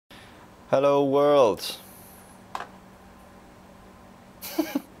Hello world.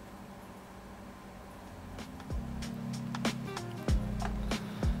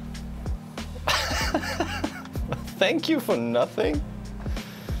 Thank you for nothing.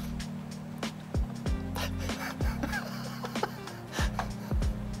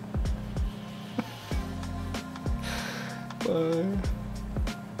 Bye.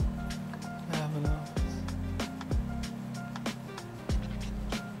 Have enough.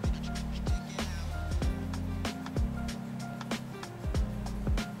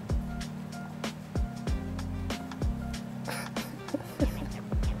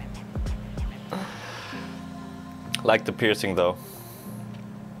 Like the piercing though.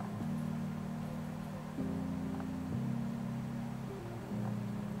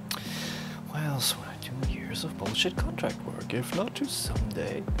 Why else would I do years of bullshit contract work if not to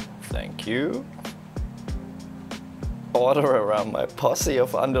someday? Thank you. Order around my posse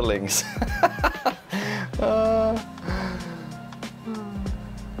of underlings.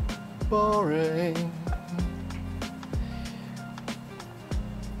 Boring.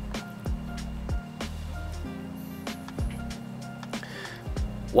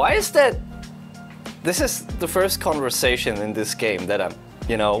 Why is that? This is the first conversation in this game that I'm,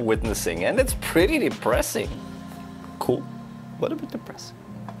 you know, witnessing, and it's pretty depressing. Cool, but a bit depressing.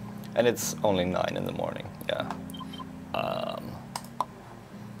 And it's only 9 in the morning, yeah.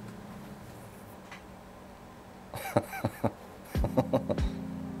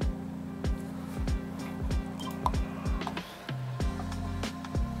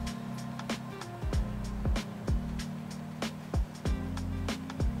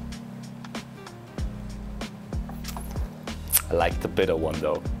 I like the bitter one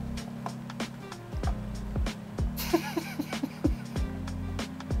though.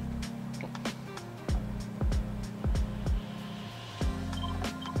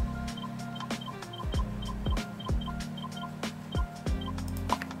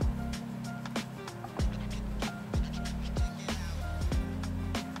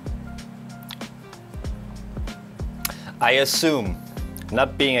 I assume,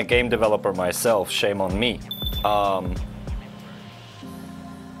 not being a game developer myself, shame on me.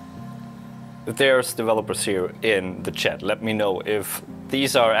 If there's developers here in the chat, let me know if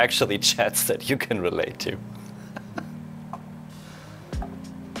these are actually chats that you can relate to.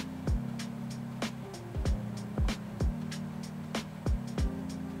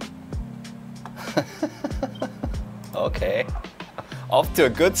 Okay, off to a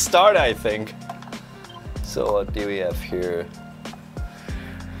good start, I think. So what do we have here?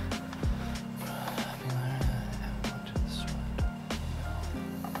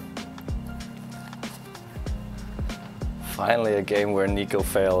 Finally a game where Nico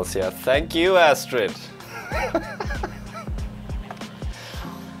fails. Yeah, thank you, Astrid. A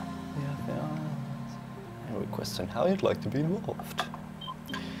request on how you'd like to be involved.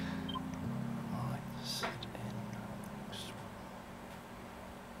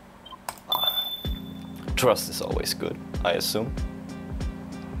 Trust is always good, I assume.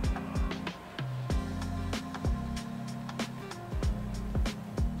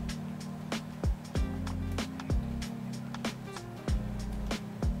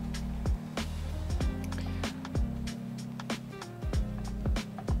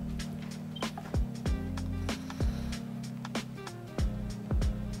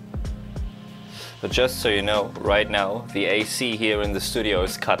 But just so you know, right now the AC here in the studio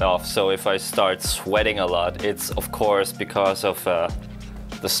is cut off, so if I start sweating a lot, it's of course because of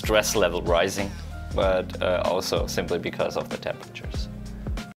the stress level rising, but also simply because of the temperatures.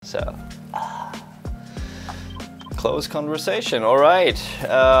 So, close conversation, all right.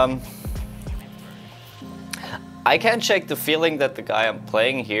 I can check the feeling that the guy I'm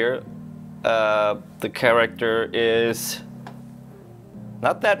playing here, the character is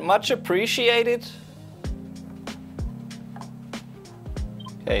not that much appreciated.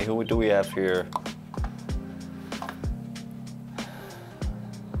 Okay, who do we have here?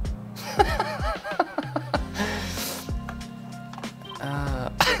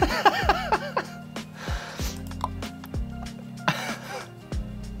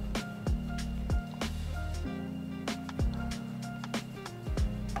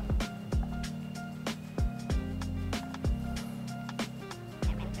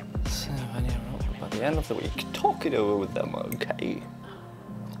 End of the week, talk it over with them, okay?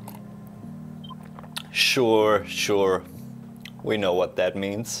 Sure, sure. We know what that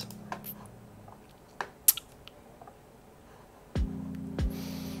means.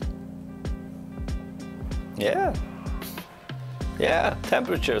 Yeah. Yeah,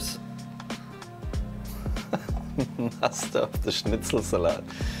 temperatures. Master of the Schnitzelsalat.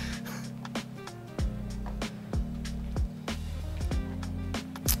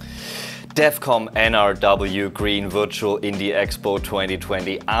 devcom NRW Green Virtual Indie Expo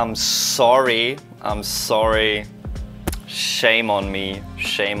 2020. I'm sorry. Shame on me.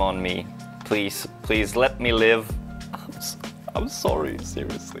 Shame on me. Please, please let me live. I'm sorry,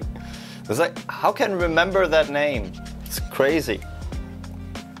 seriously. It's like, how can I remember that name? It's crazy.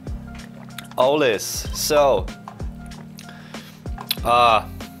 Olis. So, that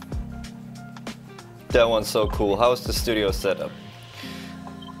one's so cool. How's the studio setup?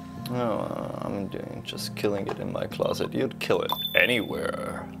 Oh, I'm doing just killing it in my closet. You'd kill it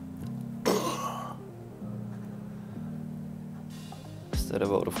anywhere. Is that a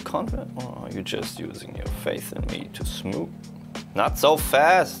vote of confidence? Or are you just using your faith in me to smooth? Not so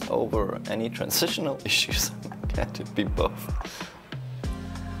fast over any transitional issues. Can't it be both?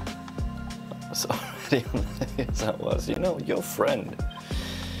 I was already on that. Yes, I was. You know, your friend.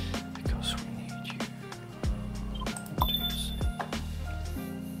 Because we need you. What do you say?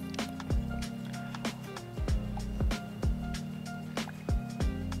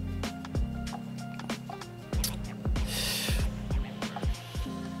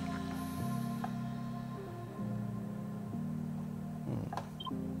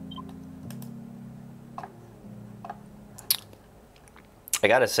 I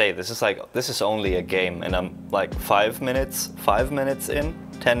gotta say, this is only a game, and I'm like 5 minutes in,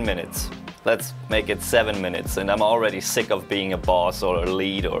 10 minutes. Let's make it 7 minutes, and I'm already sick of being a boss or a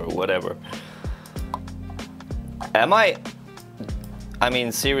lead or whatever. I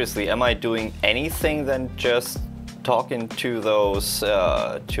mean, seriously, am I doing anything than just talking to those,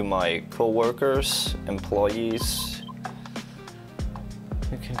 to my co-workers, employees?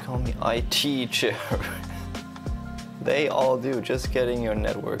 You can call me IT chair. They all do, just getting your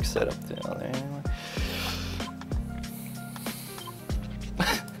network set up there.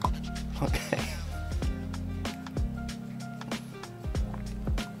 Okay.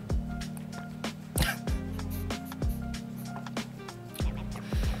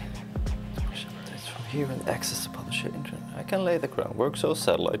 From here and access the publisher internet. I can lay the groundwork so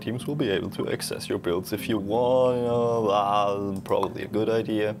satellite teams will be able to access your builds if you want. Probably a good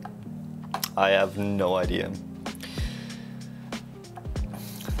idea. I have no idea.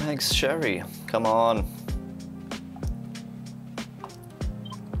 Thanks, Sherry. Come on.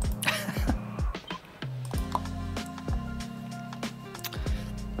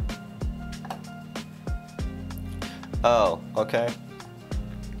 Oh, okay.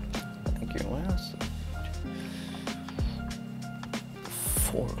 Thank you. What else?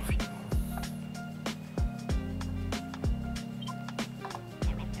 4 of you.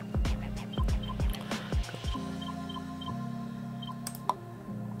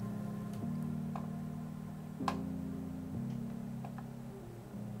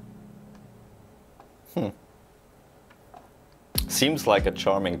 Seems like a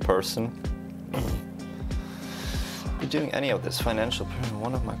charming person. Be doing any of this financial planning.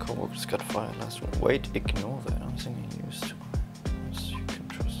 One of my coworkers got fired last week. Wait, ignore that. I'm thinking used to. You can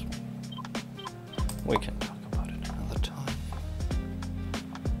trust me. We can talk about it another time.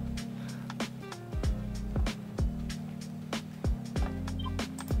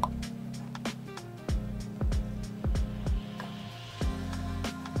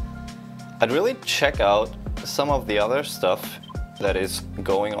 I'd really check out some of the other stuff that is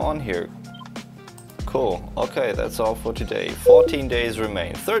going on here. Cool. Okay, that's all for today. 14 days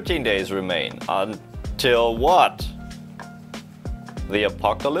remain. 13 days remain. Until what? The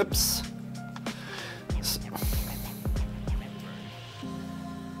apocalypse?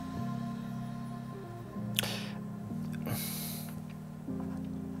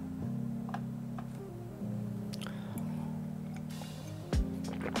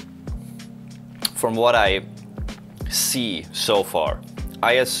 From what I see so far,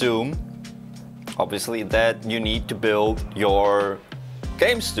 I assume, obviously, that you need to build your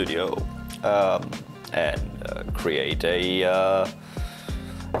game studio and create a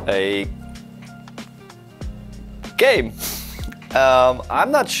game.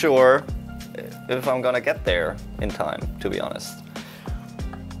 I'm not sure if I'm gonna get there in time, to be honest.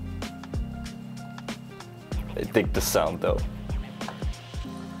 I dig the sound though.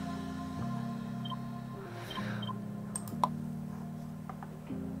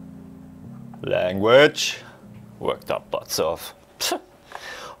 Language. Worked up butts off.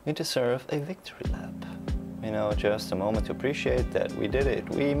 We deserve a victory lap. You know, just a moment to appreciate that we did it.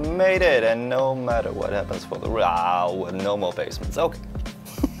 We made it, and no matter what happens for the no more basements. Okay.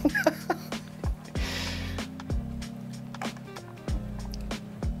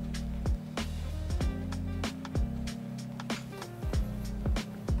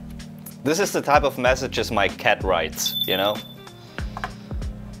 This is the type of messages my cat writes, you know?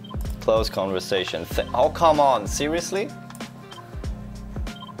 Close conversation. Oh, come on, seriously?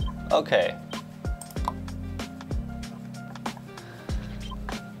 Okay.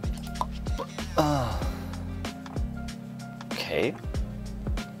 Okay.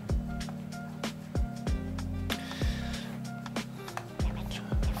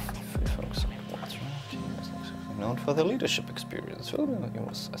 Known for their leadership experience. He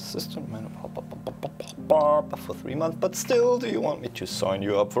was assistant man for 3 months, but still, do you want me to sign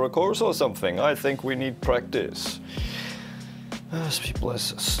you up for a course or something? I think we need practice. As people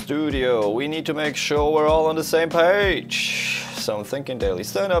as a studio, we need to make sure we're all on the same page. So I'm thinking daily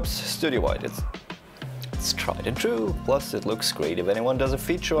stand-ups, studio-wide. It's tried and true. Plus, it looks great if anyone does a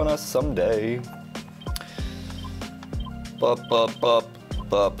feature on us someday. Bup.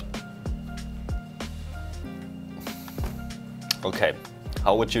 Okay,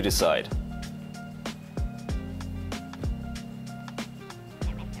 how would you decide?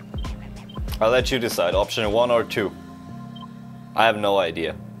 I'll let you decide, option 1 or 2. I have no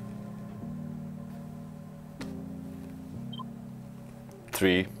idea.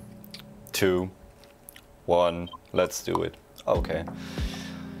 3, 2, 1, let's do it. Okay.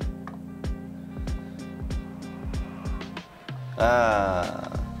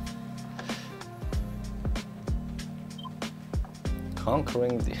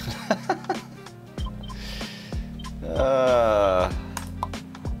 Conquering the...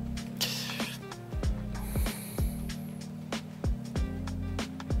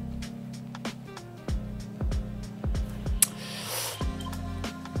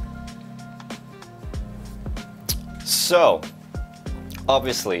 So,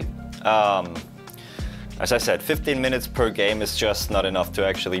 obviously, as I said, 15 minutes per game is just not enough to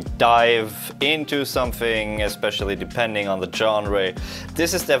actually dive into something, especially depending on the genre.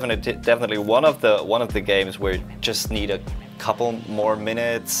 This is definitely one of the games where you just need a couple more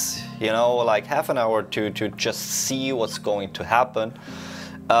minutes, you know, like half an hour to just see what's going to happen.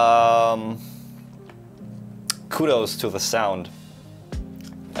 Kudos to the sound.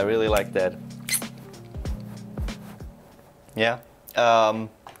 I really like that. Yeah.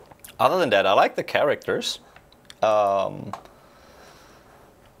 Other than that, I like the characters. The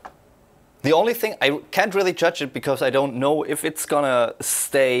only thing, I can't really judge it because I don't know if it's gonna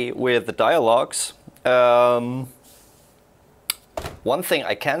stay with the dialogues. One thing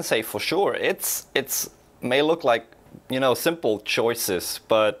I can say for sure, it's may look like, you know, simple choices,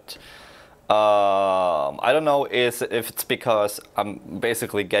 but I don't know if it's because I'm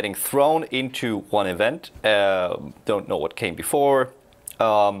basically getting thrown into one event, don't know what came before.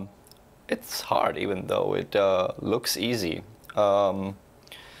 It's hard, even though it looks easy,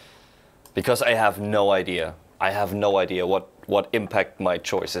 because I have no idea. I have no idea what impact my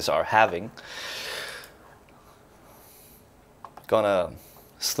choices are having. Gonna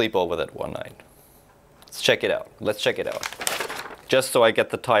sleep over that one night. Let's check it out. Let's check it out. Just so I get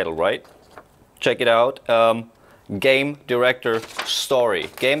the title right. Check it out. Game Director Story.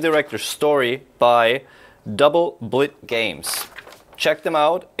 Game Director Story by Blit Games. Check them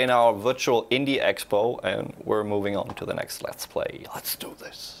out in our virtual indie expo, and we're moving on to the next Let's Play. Let's do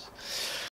this.